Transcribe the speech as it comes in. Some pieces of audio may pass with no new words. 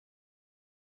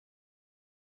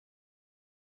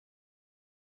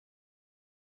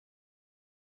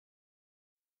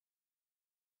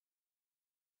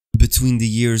Between the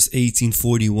years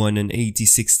 1841 and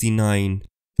 1869,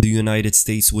 the United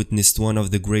States witnessed one of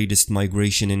the greatest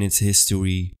migration in its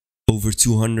history. Over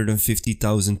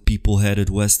 250,000 people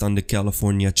headed west on the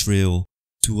California Trail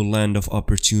to a land of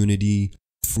opportunity,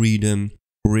 freedom,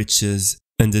 riches,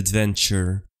 and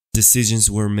adventure. Decisions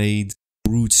were made,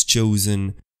 routes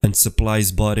chosen, and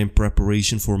supplies bought in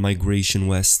preparation for migration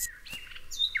west.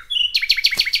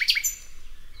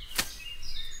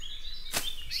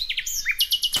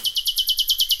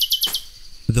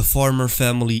 The farmer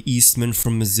family Eastman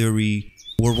from Missouri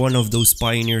were one of those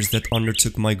pioneers that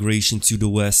undertook migration to the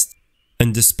west,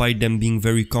 and despite them being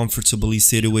very comfortably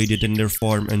situated in their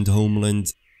farm and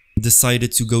homeland,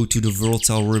 decided to go to the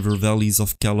fertile river valleys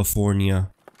of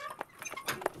California.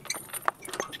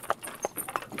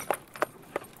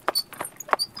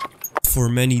 For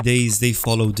many days they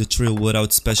followed the trail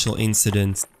without special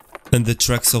incident, and the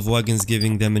tracks of wagons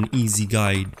giving them an easy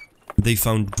guide. They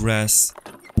found grass,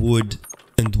 wood,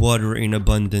 and water in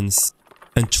abundance,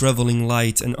 and traveling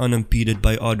light and unimpeded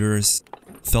by others,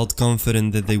 felt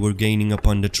confident that they were gaining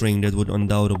upon the train that would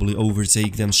undoubtedly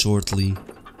overtake them shortly.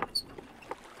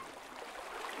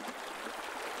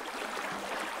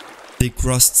 They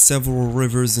crossed several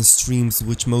rivers and streams,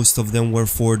 which most of them were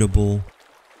fordable,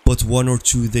 but one or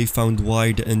two they found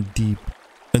wide and deep,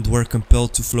 and were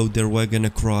compelled to float their wagon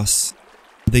across.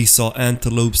 They saw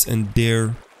antelopes and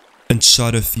deer, and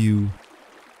shot a few,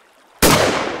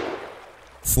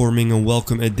 forming a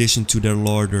welcome addition to their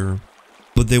larder,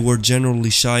 but they were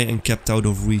generally shy and kept out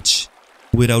of reach,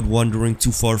 without wandering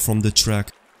too far from the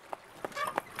track.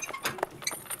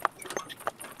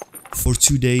 For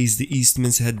 2 days the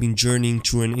Eastmans had been journeying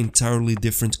through an entirely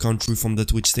different country from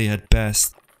that which they had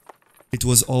passed. It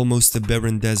was almost a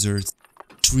barren desert,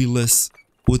 treeless,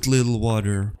 with little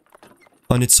water.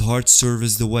 On its hard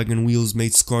surface the wagon wheels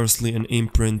made scarcely an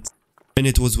imprint, and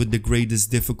it was with the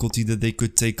greatest difficulty that they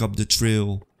could take up the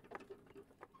trail.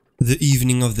 The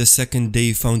evening of the second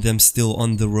day found them still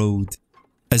on the road,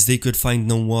 as they could find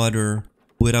no water,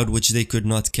 without which they could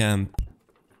not camp.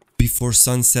 Before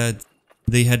sunset,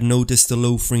 they had noticed a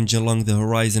low fringe along the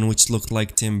horizon which looked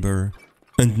like timber,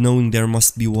 and knowing there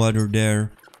must be water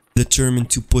there, determined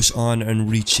to push on and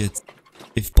reach it,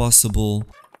 if possible,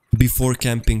 before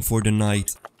camping for the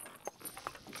night.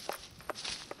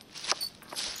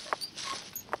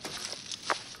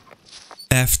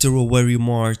 After a weary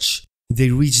march,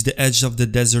 they reached the edge of the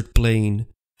desert plain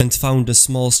and found a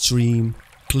small stream,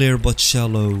 clear but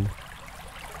shallow,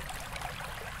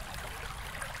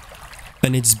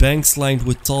 and its banks lined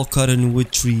with tall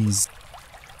cottonwood trees.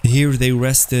 Here they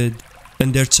rested,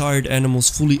 and their tired animals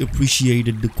fully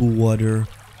appreciated the cool water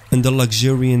and the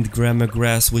luxuriant grama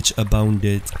grass which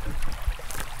abounded.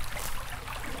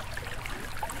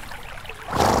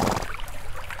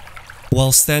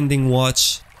 While standing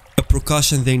watch, a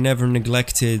precaution they never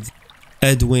neglected,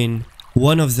 Edwin,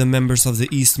 one of the members of the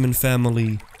Eastman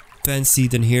family,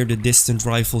 fancied and heard a distant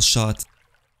rifle shot.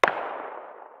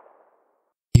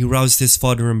 He roused his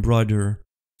father and brother,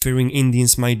 fearing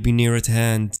Indians might be near at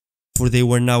hand, for they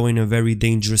were now in a very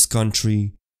dangerous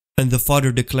country, and the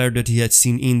father declared that he had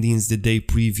seen Indians the day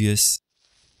previous.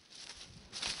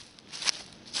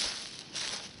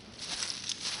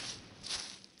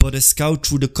 But a scout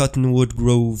through the cottonwood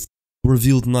grove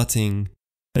revealed nothing,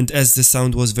 and as the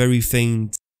sound was very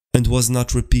faint and was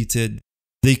not repeated,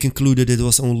 they concluded it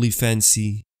was only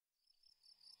fancy.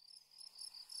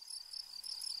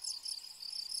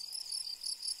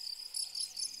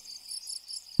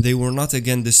 They were not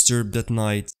again disturbed that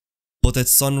night, but at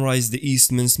sunrise the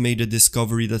Eastmans made a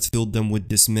discovery that filled them with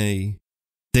dismay.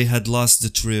 They had lost the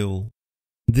trail.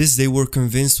 This they were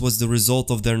convinced was the result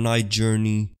of their night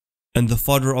journey, and the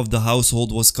father of the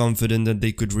household was confident that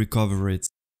they could recover it.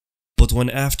 But when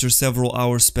after several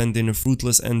hours spent in a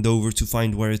fruitless endeavor to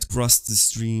find where it crossed the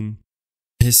stream,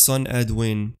 his son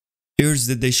Edwin urged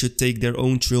that they should take their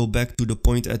own trail back to the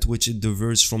point at which it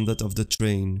diverged from that of the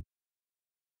train.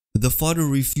 The father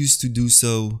refused to do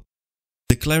so,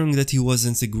 declaring that he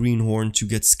wasn't a greenhorn to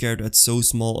get scared at so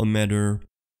small a matter,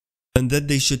 and that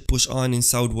they should push on in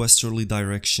southwesterly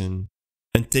direction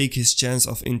and take his chance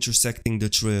of intersecting the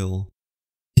trail,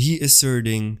 he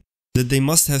asserting that they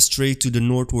must have strayed to the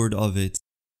northward of it.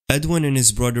 Edwin and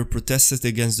his brother protested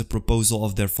against the proposal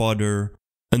of their father,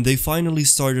 and they finally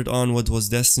started on what was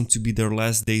destined to be their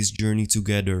last day's journey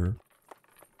together.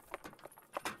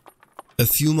 A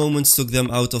few moments took them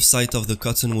out of sight of the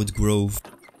cottonwood grove,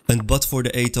 and but for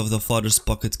the aid of the father's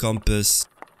pocket compass,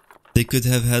 they could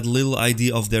have had little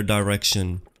idea of their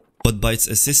direction, but by its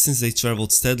assistance they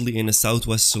traveled steadily in a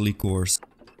southwesterly course,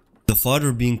 the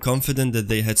father being confident that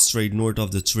they had strayed north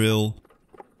of the trail,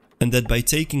 and that by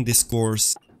taking this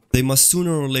course, they must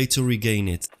sooner or later regain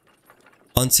it.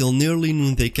 Until nearly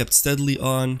noon they kept steadily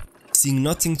on, seeing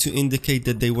nothing to indicate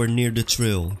that they were near the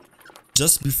trail.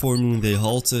 Just before noon they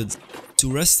halted,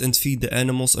 to rest and feed the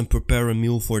animals and prepare a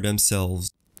meal for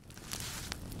themselves.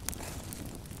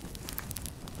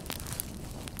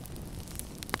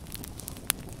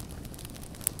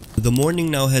 The morning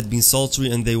now had been sultry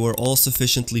and they were all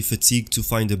sufficiently fatigued to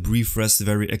find a brief rest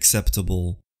very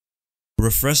acceptable.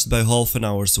 Refreshed by half an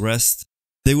hour's rest,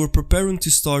 they were preparing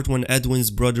to start when Edwin's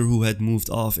brother, who had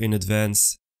moved off in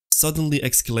advance, suddenly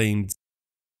exclaimed,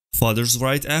 "Father's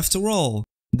right after all!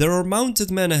 There are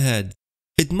mounted men ahead!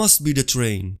 It must be the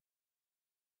train!"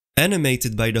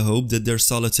 Animated by the hope that their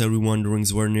solitary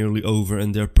wanderings were nearly over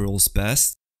and their perils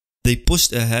past, they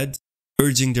pushed ahead,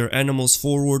 urging their animals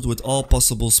forward with all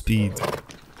possible speed.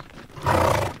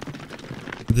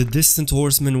 The distant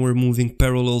horsemen were moving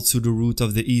parallel to the route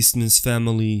of the Eastman's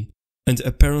family, and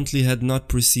apparently had not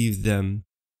perceived them,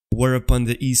 whereupon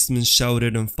the Eastmans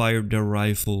shouted and fired their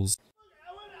rifles.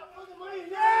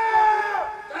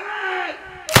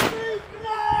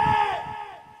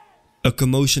 A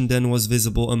commotion then was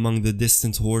visible among the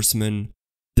distant horsemen.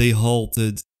 They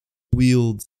halted,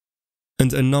 wheeled,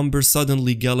 and a number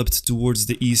suddenly galloped towards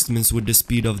the Eastmans with the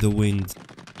speed of the wind.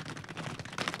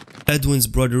 Edwin's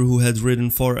brother, who had ridden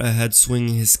far ahead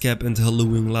swinging his cap and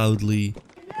hallooing loudly,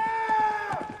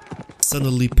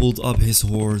 suddenly pulled up his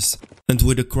horse, and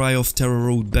with a cry of terror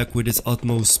rode back with its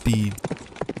utmost speed.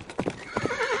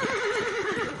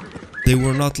 They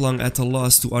were not long at a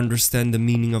loss to understand the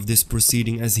meaning of this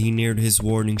proceeding as he neared his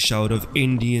warning shout of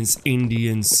 "Indians,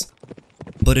 Indians!"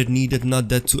 But it needed not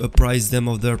that to apprise them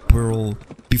of their peril.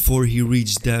 Before he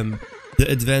reached them, the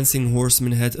advancing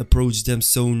horsemen had approached them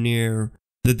so near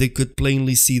that they could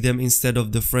plainly see them instead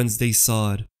of the friends they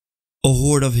sought. A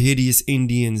horde of hideous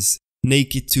Indians,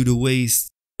 naked to the waist,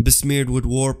 besmeared with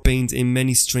war paint in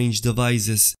many strange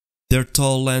devices, their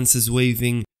tall lances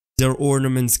waving, their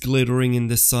ornaments glittering in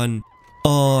the sun.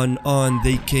 On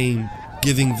they came,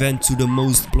 giving vent to the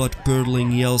most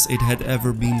blood-curdling yells it had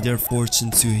ever been their fortune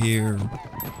to hear.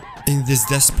 In this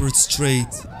desperate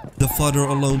strait, the father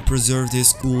alone preserved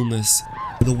his coolness.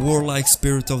 The warlike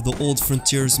spirit of the old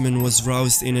frontiersman was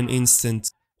roused in an instant.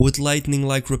 With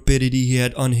lightning-like rapidity he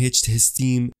had unhitched his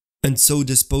team, and so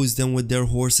disposed them with their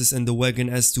horses and the wagon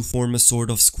as to form a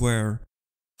sort of square.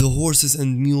 The horses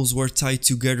and mules were tied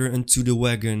together into the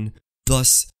wagon,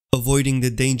 thus avoiding the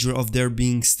danger of their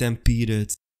being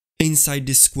stampeded. Inside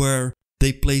this square,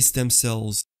 they placed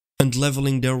themselves, and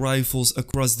leveling their rifles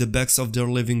across the backs of their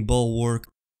living bulwark,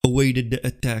 awaited the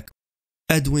attack.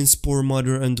 Edwin's poor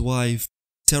mother and wife,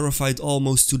 terrified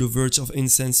almost to the verge of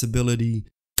insensibility,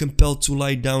 compelled to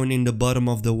lie down in the bottom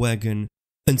of the wagon,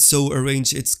 and so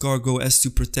arrange its cargo as to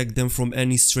protect them from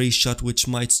any stray shot which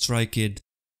might strike it.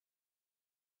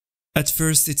 At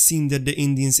first it seemed that the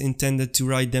Indians intended to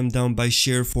ride them down by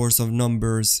sheer force of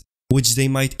numbers, which they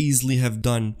might easily have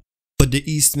done, but the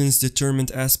Eastman's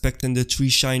determined aspect and the 3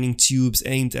 shining tubes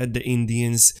aimed at the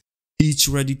Indians, each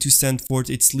ready to send forth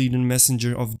its leaden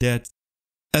messenger of death,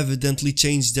 evidently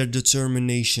changed their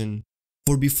determination,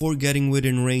 for before getting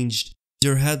within range,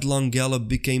 their headlong gallop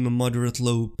became a moderate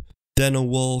lope, then a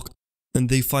walk, and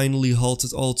they finally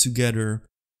halted altogether.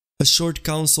 A short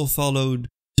council followed,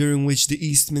 during which the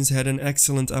Eastmans had an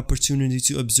excellent opportunity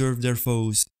to observe their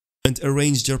foes and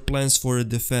arrange their plans for a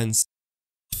defense.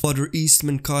 Father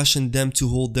Eastman cautioned them to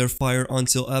hold their fire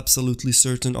until absolutely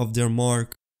certain of their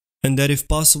mark, and that if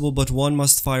possible but one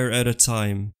must fire at a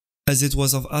time, as it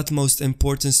was of utmost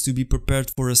importance to be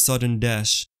prepared for a sudden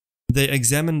dash. They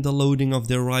examined the loading of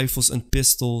their rifles and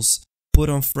pistols, put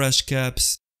on fresh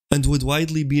caps, and with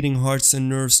widely beating hearts and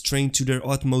nerves trained to their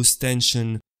utmost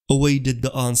tension, awaited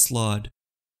the onslaught.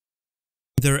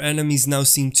 Their enemies now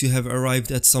seemed to have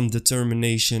arrived at some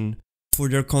determination, for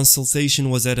their consultation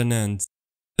was at an end.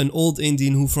 An old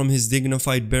Indian who from his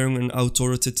dignified bearing and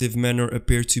authoritative manner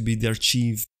appeared to be their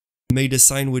chief, made a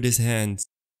sign with his hand,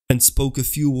 and spoke a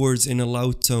few words in a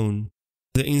loud tone.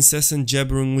 The incessant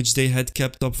jabbering which they had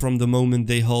kept up from the moment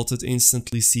they halted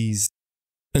instantly ceased,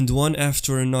 and one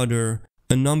after another,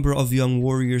 a number of young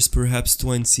warriors, perhaps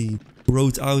 20,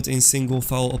 rode out in single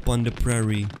file upon the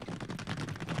prairie.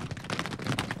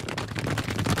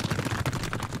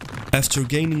 After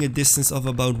gaining a distance of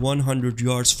about 100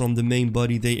 yards from the main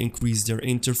body, they increased their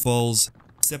intervals,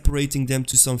 separating them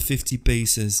to some 50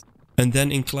 paces, and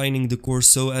then inclining the course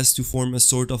so as to form a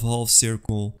sort of half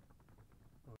circle.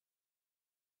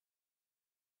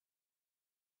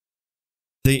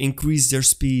 They increased their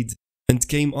speed and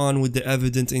came on with the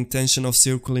evident intention of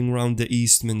circling round the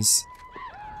Eastmans.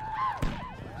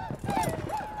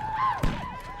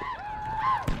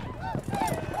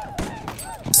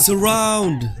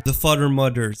 "Surround!" the father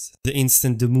muttered, the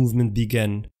instant the movement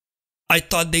began. "I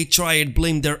thought they'd try and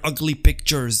blame their ugly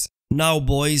pictures. Now,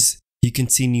 boys," he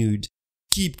continued,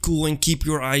 "keep cool and keep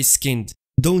your eyes skinned.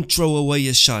 Don't throw away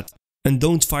a shot, and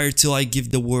don't fire till I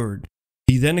give the word."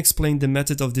 He then explained the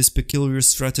method of this peculiar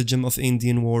stratagem of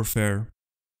Indian warfare.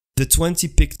 The 20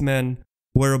 picked men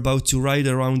were about to ride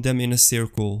around them in a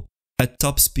circle, at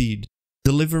top speed,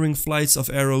 delivering flights of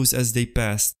arrows as they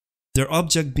passed, their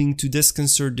object being to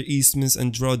disconcert the Eastmans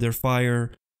and draw their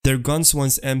fire, their guns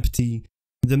once empty.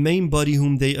 The main body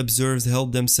whom they observed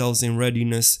held themselves in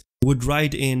readiness, would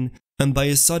ride in, and by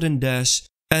a sudden dash,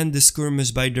 end the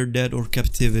skirmish by their death or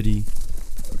captivity.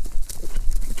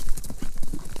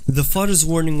 The father's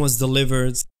warning was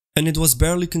delivered, and it was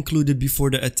barely concluded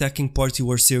before the attacking party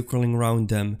were circling round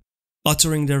them,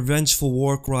 uttering their vengeful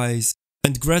war cries,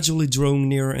 and gradually drawing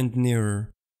nearer and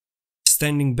nearer.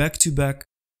 Standing back to back,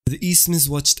 the Eastmans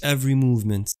watched every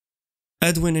movement.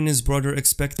 Edwin and his brother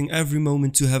expecting every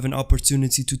moment to have an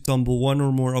opportunity to tumble one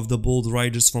or more of the bold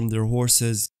riders from their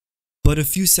horses, but a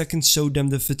few seconds showed them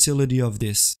the futility of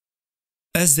this.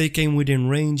 As they came within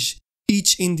range,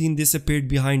 each Indian disappeared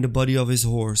behind the body of his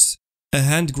horse, a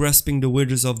hand grasping the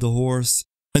withers of the horse,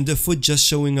 and a foot just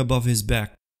showing above his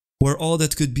back, were all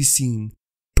that could be seen.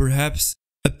 Perhaps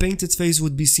a painted face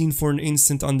would be seen for an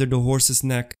instant under the horse's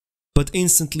neck, but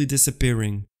instantly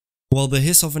disappearing, while the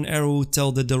hiss of an arrow would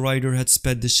tell that the rider had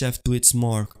sped the shaft to its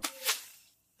mark.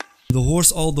 The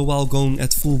horse all the while going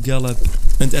at full gallop,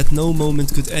 and at no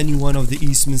moment could any one of the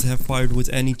Eastmans have fired with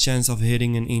any chance of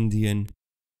hitting an Indian.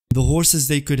 The horses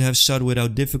they could have shot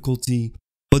without difficulty,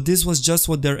 but this was just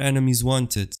what their enemies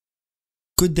wanted.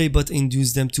 Could they but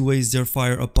induce them to waste their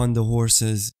fire upon the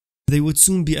horses, they would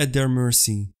soon be at their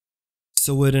mercy.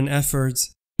 So with an effort,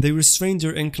 they restrained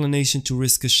their inclination to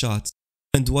risk a shot,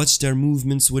 and watched their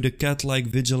movements with a cat-like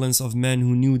vigilance of men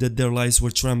who knew that their lives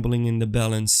were trembling in the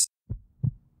balance.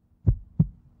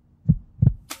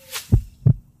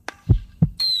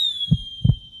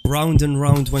 Round and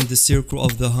round went the circle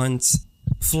of the hunt.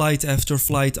 Flight after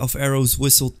flight of arrows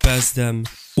whistled past them,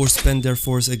 or spent their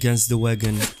force against the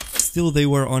wagon. Still they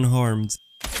were unharmed,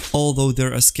 although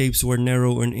their escapes were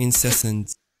narrow and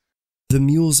incessant. The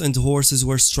mules and horses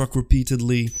were struck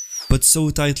repeatedly, but so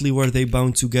tightly were they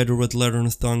bound together with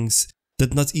leathern thongs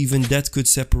that not even that could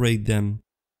separate them.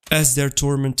 As their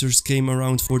tormentors came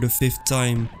around for the 5th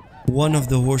time, one of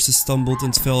the horses stumbled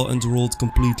and fell and rolled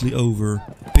completely over,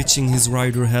 pitching his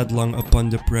rider headlong upon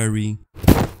the prairie.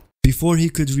 Before he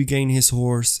could regain his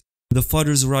horse, the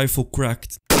father's rifle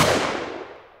cracked,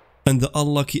 and the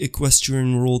unlucky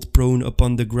equestrian rolled prone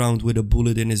upon the ground with a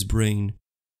bullet in his brain.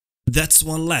 "That's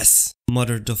one less,"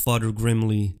 muttered the father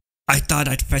grimly. "I thought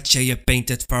I'd fetch ye, you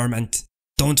painted varmint.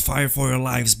 Don't fire for your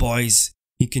lives, boys,"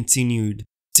 he continued,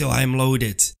 "till I'm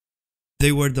loaded."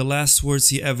 They were the last words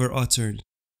he ever uttered.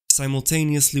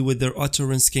 Simultaneously with their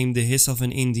utterance came the hiss of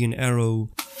an Indian arrow,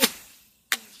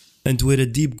 and with a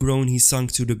deep groan he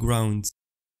sunk to the ground.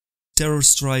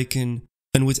 Terror-stricken,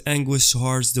 and with anguished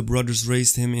hearts the brothers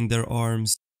raised him in their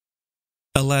arms.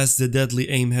 Alas, the deadly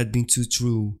aim had been too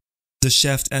true. The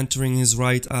shaft entering his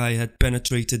right eye had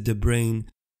penetrated the brain,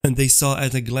 and they saw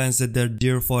at a glance that their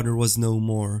dear father was no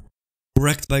more.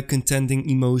 Wrecked by contending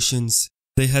emotions,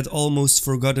 they had almost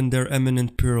forgotten their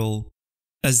imminent peril.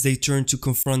 As they turned to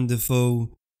confront the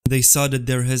foe, they saw that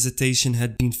their hesitation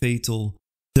had been fatal.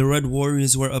 The red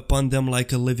warriors were upon them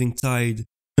like a living tide,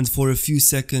 and for a few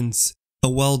seconds, a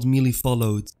wild melee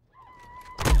followed.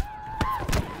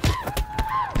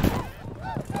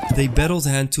 They battled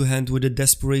hand to hand with the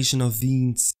desperation of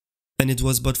fiends, and it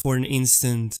was but for an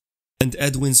instant, and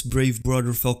Edwin's brave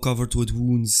brother fell covered with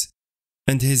wounds,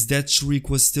 and his death shriek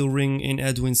was still ringing in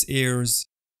Edwin's ears,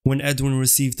 when Edwin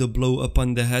received a blow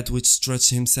upon the head which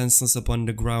stretched him senseless upon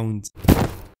the ground.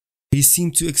 He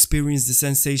seemed to experience the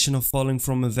sensation of falling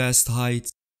from a vast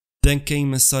height. Then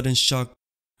came a sudden shock,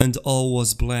 and all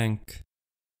was blank.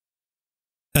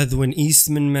 Edwin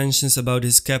Eastman mentions about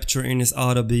his capture in his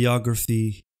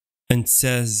autobiography, and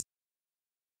says,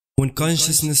 "When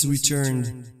consciousness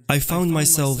returned, I found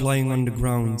myself lying on the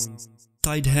ground,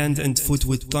 tied hand and foot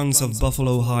with tongues of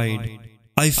buffalo hide.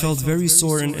 I felt very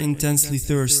sore and intensely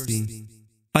thirsty.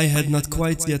 I had not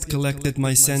quite yet collected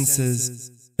my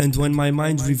senses, and when my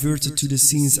mind reverted to the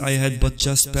scenes I had but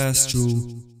just passed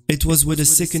through, it was with a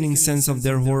sickening sense of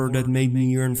their horror that made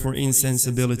me yearn for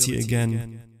insensibility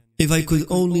again. If I could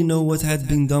only know what had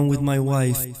been done with my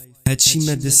wife. Had she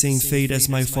met the same fate as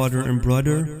my father and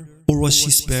brother? Or was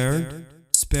she spared?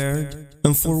 Spared?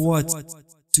 And for what?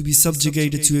 To be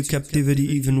subjugated to a captivity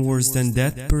even worse than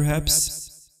death,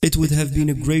 perhaps? It would have been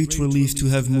a great relief to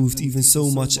have moved even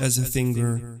so much as a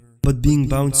finger, but being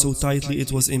bound so tightly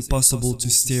it was impossible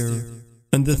to stir,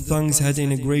 and the thongs had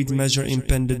in a great measure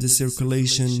impeded the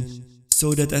circulation,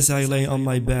 so that as I lay on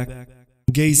my back,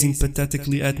 gazing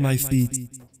pathetically at my feet,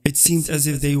 it seemed as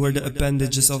if they were the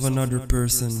appendages of another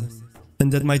person,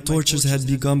 and that my tortures had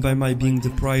begun by my being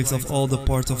deprived of all the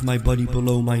part of my body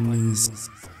below my knees.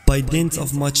 By dint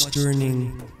of much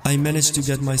turning, I managed to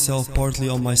get myself partly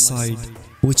on my side,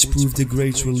 which proved a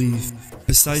great relief,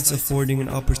 besides affording an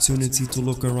opportunity to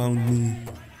look around me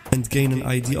and gain an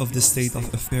idea of the state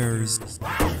of affairs.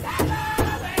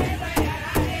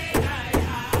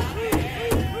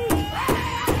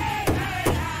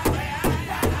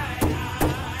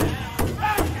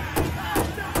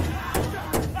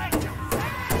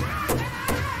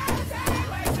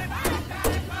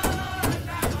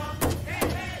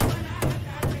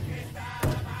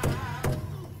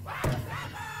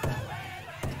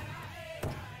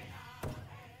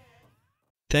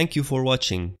 Thank you for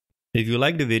watching. If you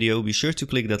liked the video, be sure to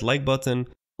click that like button.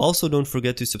 Also, don't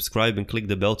forget to subscribe and click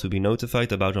the bell to be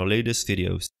notified about our latest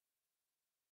videos.